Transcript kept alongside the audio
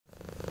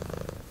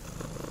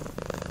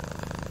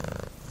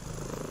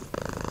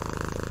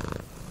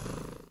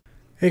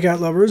Hey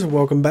cat lovers,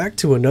 welcome back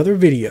to another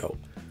video.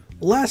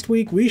 Last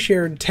week we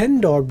shared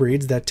 10 dog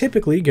breeds that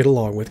typically get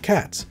along with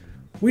cats.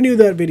 We knew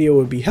that video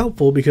would be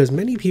helpful because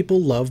many people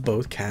love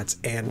both cats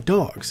and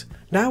dogs.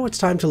 Now it's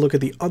time to look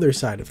at the other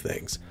side of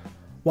things.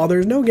 While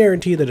there's no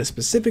guarantee that a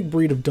specific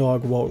breed of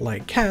dog won't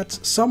like cats,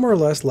 some are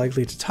less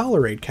likely to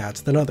tolerate cats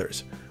than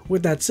others.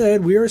 With that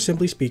said, we are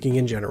simply speaking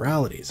in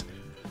generalities.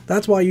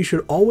 That's why you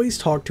should always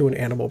talk to an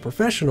animal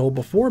professional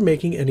before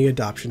making any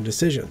adoption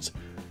decisions.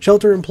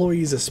 Shelter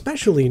employees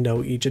especially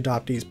know each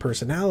adoptee's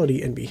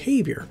personality and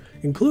behavior,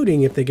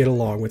 including if they get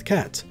along with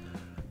cats.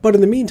 But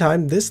in the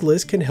meantime, this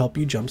list can help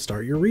you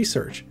jumpstart your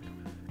research.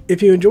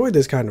 If you enjoyed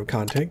this kind of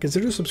content,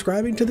 consider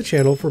subscribing to the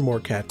channel for more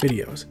cat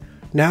videos.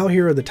 Now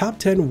here are the top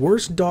 10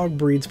 worst dog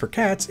breeds for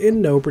cats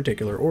in no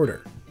particular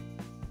order.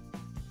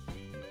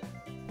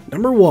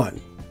 Number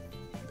 1.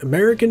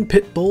 American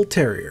Pit Bull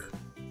Terrier.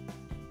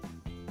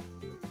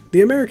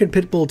 The American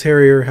Pit Bull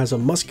Terrier has a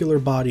muscular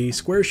body,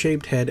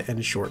 square-shaped head,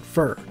 and short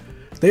fur.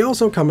 They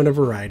also come in a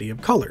variety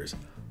of colors.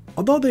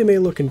 Although they may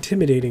look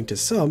intimidating to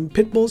some,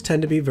 pit bulls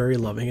tend to be very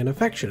loving and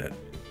affectionate.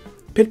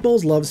 Pit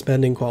bulls love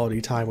spending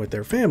quality time with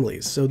their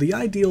families, so the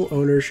ideal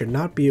owner should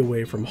not be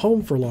away from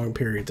home for long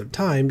periods of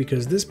time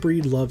because this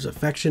breed loves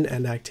affection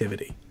and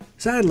activity.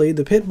 Sadly,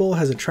 the pit bull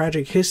has a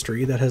tragic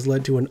history that has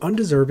led to an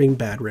undeserving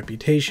bad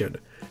reputation.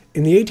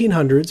 In the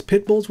 1800s,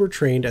 pit bulls were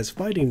trained as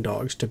fighting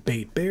dogs to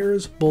bait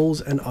bears, bulls,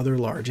 and other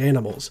large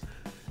animals.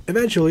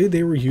 Eventually,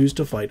 they were used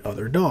to fight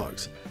other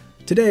dogs.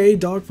 Today,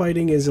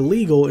 dogfighting is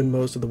illegal in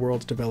most of the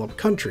world's developed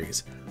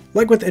countries.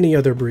 Like with any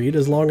other breed,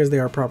 as long as they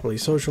are properly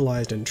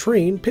socialized and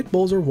trained, pit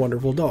bulls are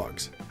wonderful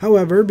dogs.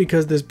 However,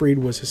 because this breed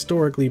was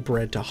historically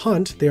bred to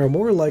hunt, they are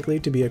more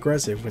likely to be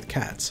aggressive with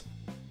cats.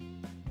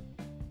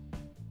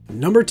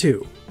 Number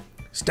 2.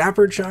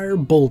 Staffordshire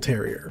Bull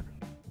Terrier.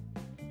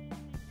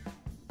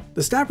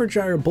 The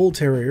Staffordshire Bull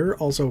Terrier,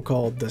 also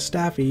called the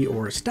Staffy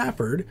or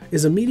Stafford,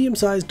 is a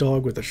medium-sized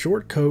dog with a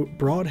short coat,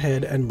 broad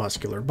head, and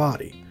muscular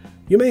body.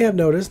 You may have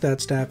noticed that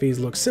Staffies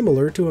look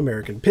similar to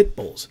American Pit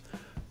Bulls.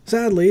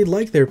 Sadly,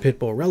 like their Pit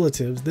Bull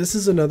relatives, this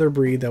is another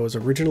breed that was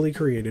originally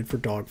created for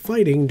dog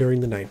fighting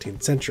during the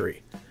 19th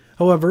century.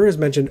 However, as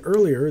mentioned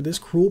earlier, this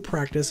cruel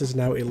practice is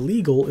now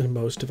illegal in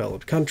most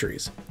developed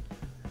countries.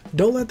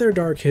 Don't let their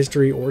dark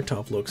history or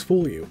tough looks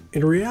fool you.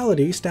 In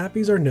reality,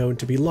 Staffies are known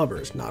to be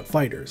lovers, not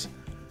fighters.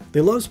 They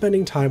love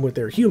spending time with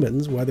their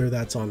humans, whether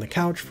that's on the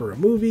couch for a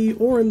movie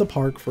or in the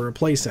park for a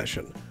play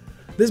session.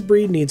 This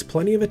breed needs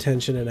plenty of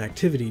attention and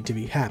activity to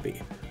be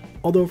happy.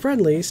 Although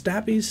friendly,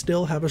 Staffies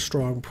still have a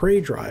strong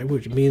prey drive,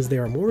 which means they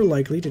are more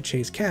likely to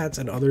chase cats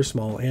and other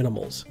small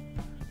animals.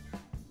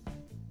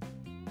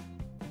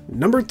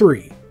 Number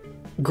 3.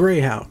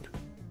 Greyhound.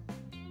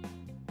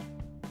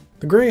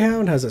 The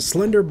Greyhound has a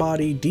slender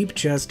body, deep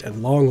chest,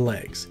 and long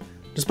legs.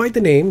 Despite the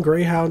name,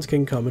 Greyhounds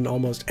can come in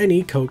almost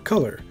any coat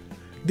color.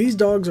 These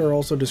dogs are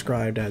also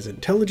described as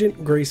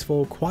intelligent,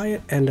 graceful,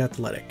 quiet, and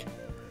athletic.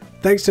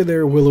 Thanks to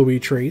their willowy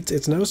traits,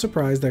 it's no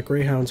surprise that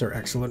Greyhounds are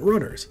excellent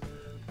runners.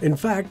 In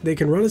fact, they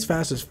can run as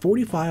fast as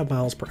 45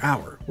 miles per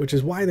hour, which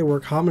is why they were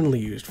commonly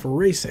used for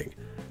racing.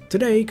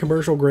 Today,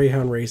 commercial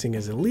Greyhound racing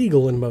is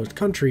illegal in most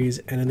countries,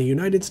 and in the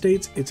United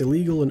States, it's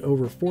illegal in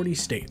over 40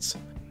 states.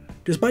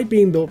 Despite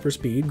being built for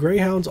speed,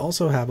 Greyhounds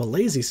also have a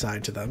lazy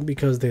side to them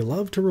because they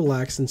love to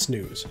relax and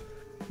snooze.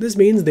 This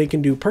means they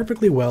can do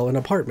perfectly well in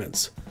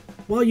apartments.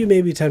 While you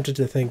may be tempted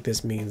to think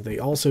this means they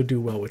also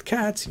do well with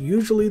cats,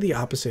 usually the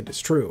opposite is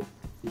true.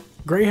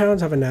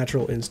 Greyhounds have a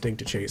natural instinct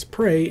to chase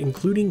prey,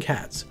 including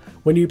cats.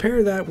 When you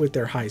pair that with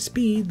their high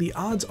speed, the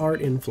odds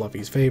aren't in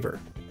Fluffy's favor.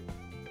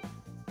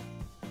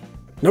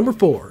 Number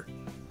 4.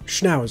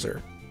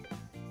 Schnauzer.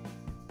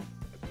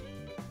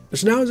 The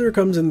Schnauzer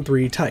comes in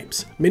 3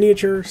 types: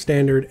 miniature,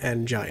 standard,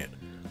 and giant.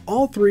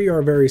 All 3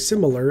 are very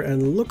similar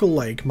and look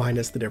alike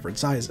minus the different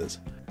sizes.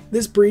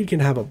 This breed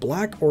can have a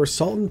black or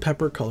salt and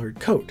pepper colored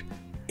coat.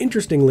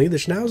 Interestingly, the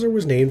Schnauzer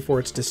was named for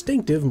its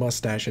distinctive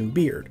mustache and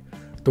beard.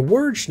 The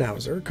word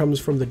Schnauzer comes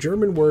from the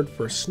German word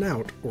for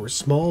snout or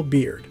small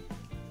beard.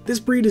 This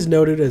breed is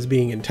noted as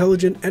being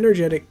intelligent,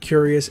 energetic,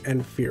 curious,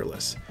 and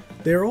fearless.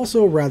 They are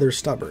also rather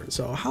stubborn,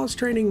 so house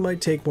training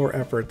might take more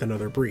effort than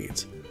other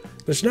breeds.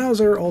 The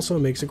Schnauzer also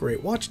makes a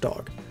great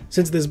watchdog.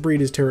 Since this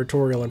breed is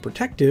territorial and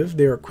protective,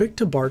 they are quick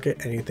to bark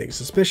at anything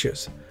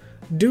suspicious.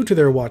 Due to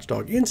their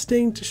watchdog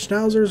instinct,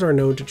 Schnauzers are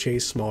known to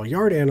chase small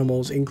yard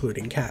animals,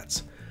 including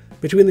cats.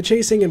 Between the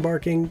chasing and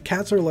barking,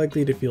 cats are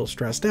likely to feel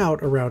stressed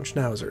out around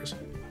Schnauzers.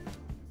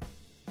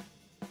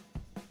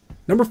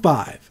 Number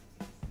 5.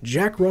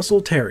 Jack Russell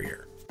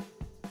Terrier.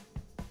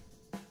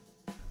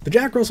 The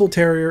Jack Russell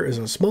Terrier is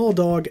a small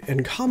dog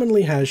and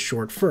commonly has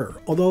short fur,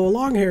 although a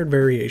long-haired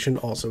variation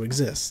also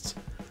exists.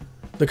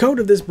 The coat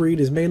of this breed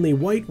is mainly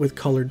white with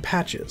colored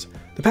patches.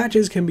 The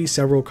patches can be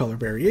several color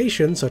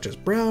variations such as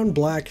brown,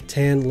 black,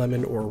 tan,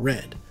 lemon, or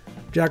red.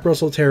 Jack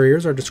Russell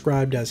Terriers are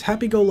described as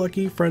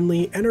happy-go-lucky,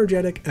 friendly,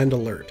 energetic, and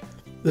alert.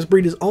 This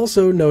breed is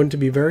also known to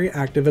be very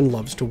active and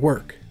loves to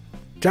work.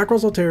 Jack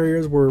Russell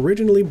Terriers were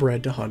originally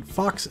bred to hunt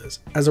foxes.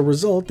 As a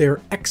result, they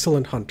are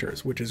excellent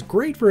hunters, which is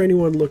great for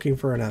anyone looking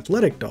for an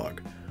athletic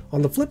dog.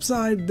 On the flip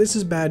side, this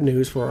is bad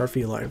news for our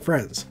feline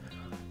friends.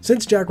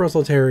 Since Jack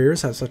Russell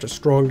Terriers have such a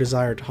strong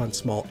desire to hunt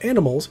small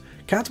animals,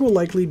 cats will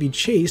likely be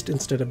chased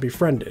instead of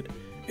befriended.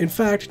 In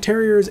fact,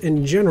 terriers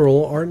in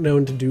general aren't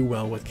known to do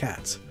well with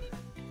cats.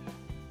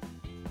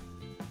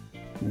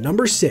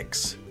 Number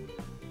 6.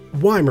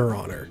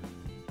 Weimaraner.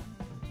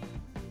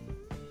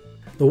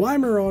 The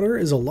Weimaraner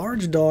is a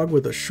large dog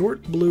with a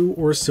short blue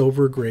or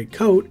silver gray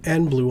coat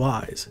and blue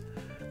eyes.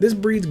 This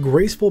breed's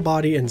graceful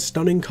body and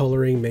stunning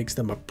coloring makes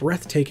them a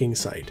breathtaking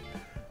sight.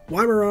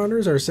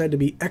 Weimaraners are said to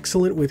be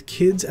excellent with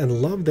kids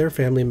and love their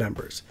family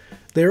members.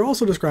 They are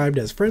also described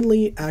as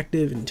friendly,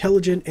 active,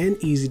 intelligent, and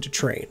easy to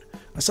train.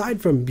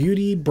 Aside from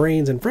beauty,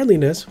 brains, and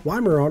friendliness,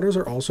 Weimaraners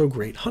are also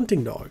great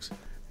hunting dogs.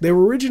 They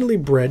were originally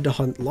bred to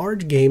hunt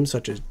large game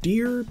such as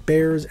deer,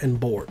 bears, and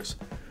boars.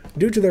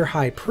 Due to their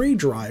high prey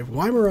drive,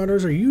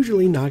 Weimaraners are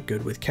usually not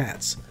good with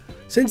cats.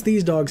 Since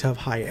these dogs have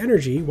high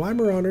energy,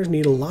 Weimaraners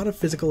need a lot of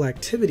physical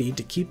activity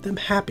to keep them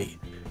happy.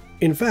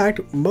 In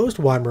fact, most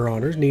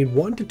Weimaraners need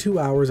 1 to 2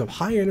 hours of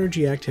high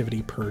energy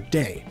activity per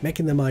day,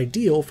 making them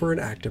ideal for an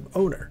active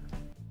owner.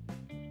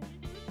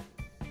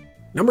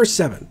 Number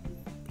 7.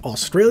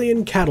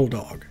 Australian Cattle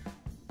Dog.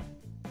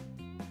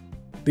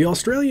 The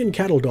Australian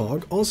Cattle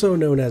Dog, also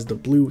known as the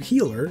Blue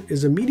Heeler,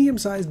 is a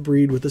medium-sized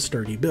breed with a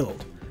sturdy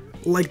build.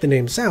 Like the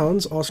name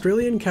sounds,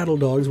 Australian Cattle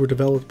Dogs were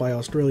developed by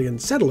Australian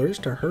settlers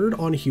to herd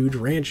on huge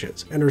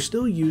ranches, and are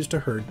still used to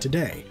herd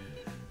today.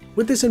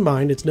 With this in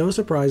mind, it's no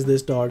surprise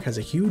this dog has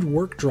a huge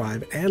work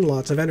drive and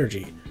lots of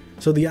energy,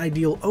 so the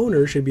ideal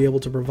owner should be able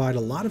to provide a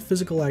lot of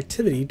physical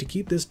activity to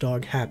keep this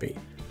dog happy.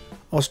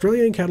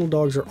 Australian Cattle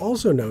Dogs are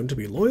also known to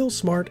be loyal,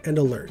 smart, and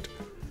alert.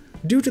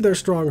 Due to their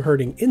strong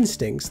herding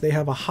instincts, they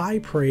have a high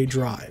prey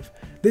drive.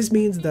 This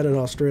means that an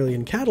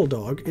Australian Cattle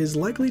Dog is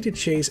likely to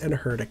chase and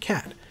herd a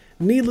cat.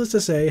 Needless to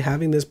say,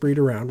 having this breed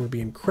around would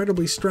be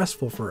incredibly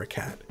stressful for a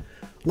cat.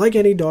 Like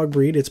any dog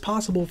breed, it's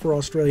possible for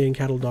Australian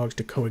Cattle Dogs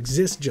to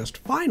coexist just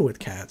fine with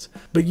cats,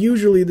 but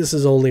usually this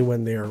is only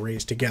when they are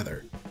raised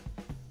together.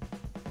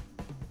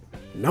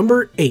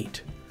 Number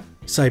 8.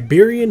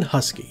 Siberian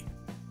Husky.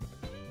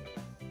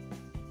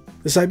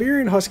 The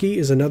Siberian Husky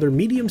is another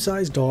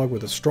medium-sized dog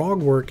with a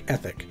strong work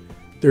ethic.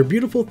 Their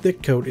beautiful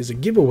thick coat is a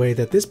giveaway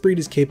that this breed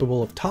is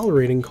capable of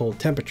tolerating cold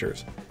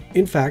temperatures.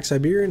 In fact,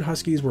 Siberian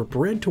Huskies were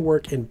bred to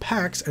work in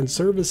packs and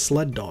serve as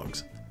sled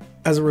dogs.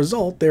 As a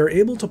result, they are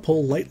able to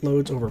pull light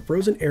loads over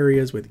frozen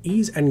areas with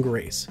ease and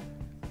grace.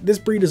 This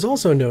breed is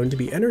also known to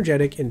be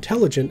energetic,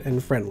 intelligent,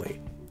 and friendly.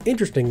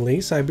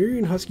 Interestingly,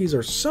 Siberian Huskies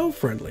are so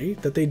friendly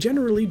that they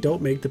generally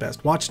don't make the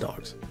best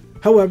watchdogs.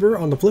 However,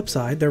 on the flip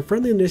side, their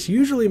friendliness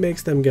usually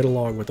makes them get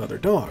along with other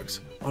dogs.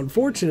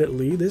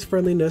 Unfortunately, this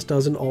friendliness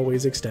doesn't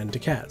always extend to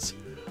cats.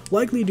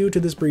 Likely due to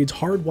this breed's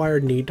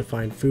hardwired need to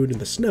find food in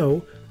the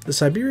snow, the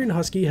Siberian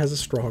Husky has a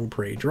strong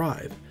prey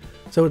drive.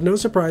 So it's no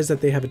surprise that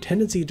they have a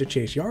tendency to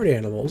chase yard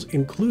animals,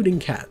 including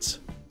cats.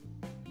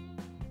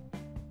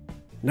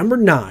 Number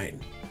 9.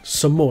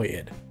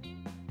 Samoyed.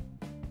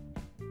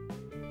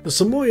 The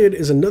Samoyed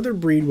is another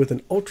breed with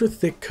an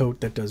ultra-thick coat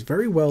that does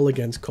very well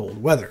against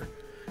cold weather.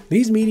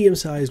 These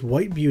medium-sized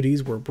white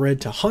beauties were bred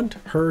to hunt,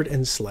 herd,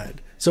 and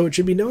sled, so it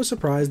should be no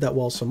surprise that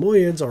while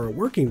Samoyeds are a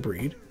working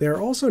breed, they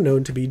are also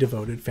known to be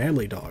devoted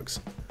family dogs.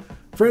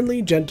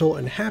 Friendly, gentle,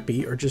 and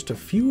happy are just a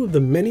few of the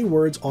many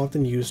words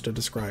often used to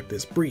describe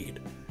this breed.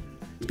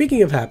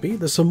 Speaking of happy,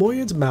 the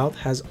Samoyed's mouth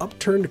has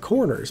upturned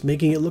corners,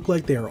 making it look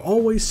like they are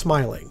always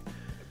smiling.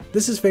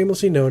 This is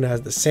famously known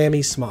as the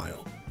Sammy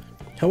Smile.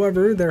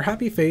 However, their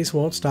happy face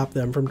won't stop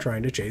them from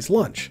trying to chase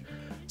lunch.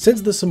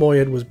 Since the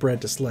Samoyed was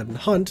bred to sled and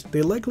hunt,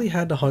 they likely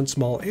had to hunt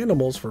small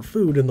animals for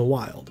food in the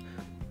wild.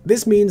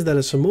 This means that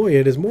a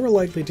Samoyed is more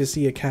likely to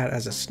see a cat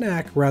as a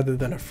snack rather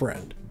than a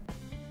friend.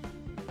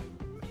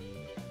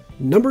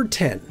 Number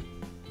 10.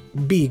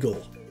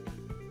 Beagle.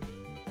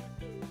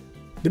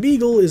 The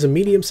Beagle is a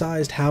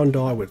medium-sized hound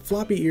dog with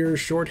floppy ears,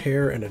 short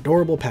hair, and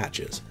adorable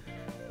patches.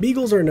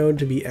 Beagles are known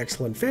to be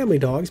excellent family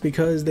dogs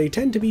because they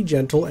tend to be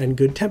gentle and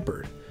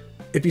good-tempered.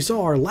 If you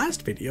saw our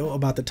last video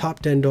about the top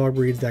 10 dog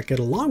breeds that get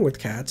along with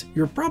cats,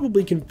 you're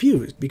probably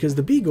confused because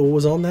the Beagle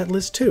was on that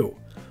list too.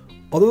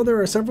 Although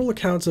there are several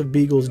accounts of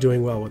Beagles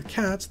doing well with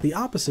cats, the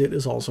opposite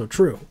is also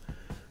true.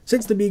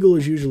 Since the Beagle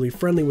is usually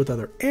friendly with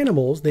other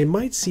animals, they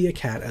might see a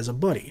cat as a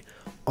buddy.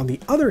 On the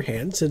other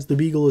hand, since the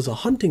Beagle is a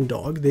hunting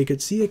dog, they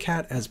could see a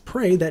cat as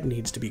prey that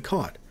needs to be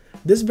caught.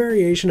 This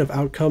variation of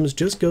outcomes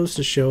just goes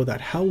to show that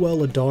how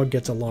well a dog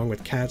gets along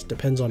with cats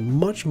depends on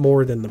much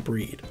more than the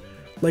breed.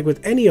 Like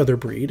with any other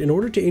breed, in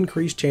order to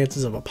increase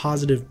chances of a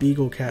positive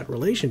Beagle-cat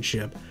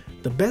relationship,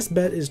 the best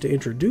bet is to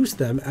introduce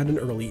them at an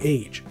early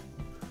age.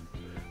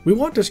 We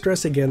want to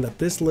stress again that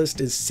this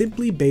list is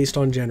simply based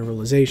on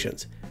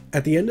generalizations.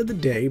 At the end of the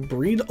day,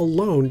 breed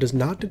alone does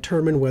not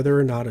determine whether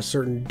or not a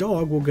certain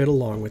dog will get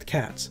along with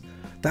cats.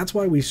 That's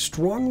why we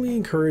strongly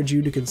encourage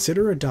you to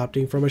consider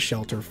adopting from a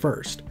shelter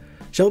first.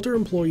 Shelter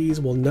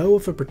employees will know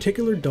if a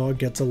particular dog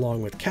gets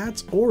along with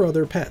cats or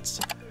other pets.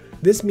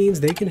 This means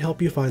they can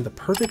help you find the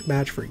perfect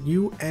match for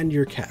you and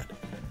your cat.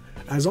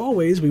 As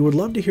always, we would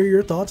love to hear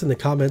your thoughts in the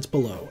comments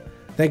below.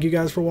 Thank you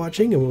guys for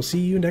watching, and we'll see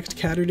you next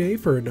Catterday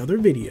for another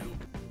video.